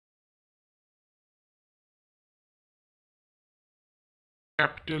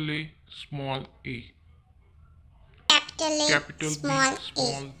capital A, small a, capital A, capital B, small a,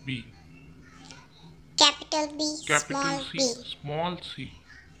 small b, capital B, capital small C, b, small c,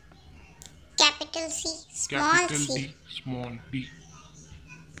 capital C, small capital c, D, small d,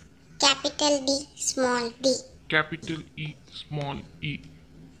 capital D, small d, capital E, small e,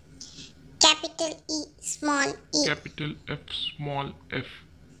 capital E, small e, capital F, small f,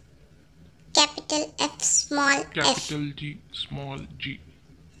 capital F, small f, capital G, small g,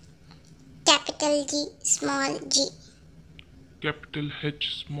 capital G, small g, capital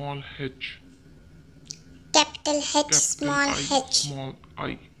H, small h, capital H, capital small I, h, small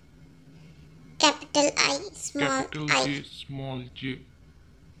I, capital I, small capital I, J, small j,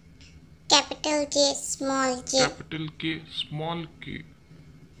 capital J, small j, capital K, small k,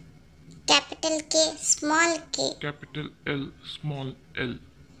 capital K, small k, capital L, small l,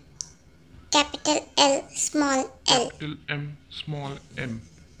 capital L, small l, capital M, small m,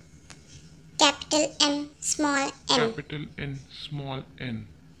 capital M, small m, capital N, small n,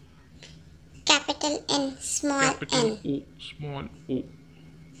 capital N, small capital n, O, small o,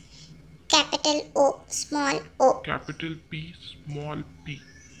 capital O, small o, capital P, small p,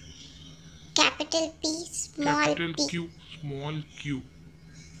 capital P, small capital p, Q, small q,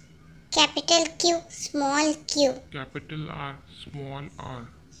 capital Q, small q, capital R, small r,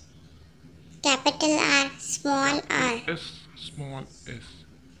 capital R, small capital r, S, small s,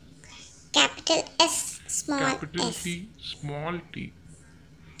 capital S, small capital s, T, small t,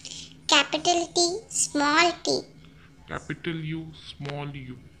 capital T, small t, capital U, small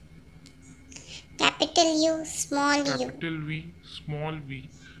u, capital U, small u, capital V, small v,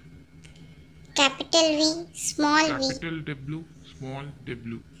 capital V, small v, capital W, small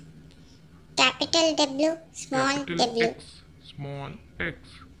w, capital W, small capital w, X, small x,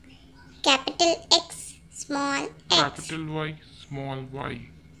 capital X, small x, capital Y, small y,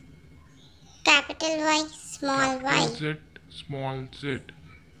 capital Y, small capital y, Z, small z.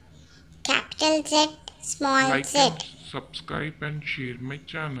 capital Z, small Like z. and subscribe and share my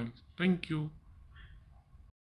channel. Thank you.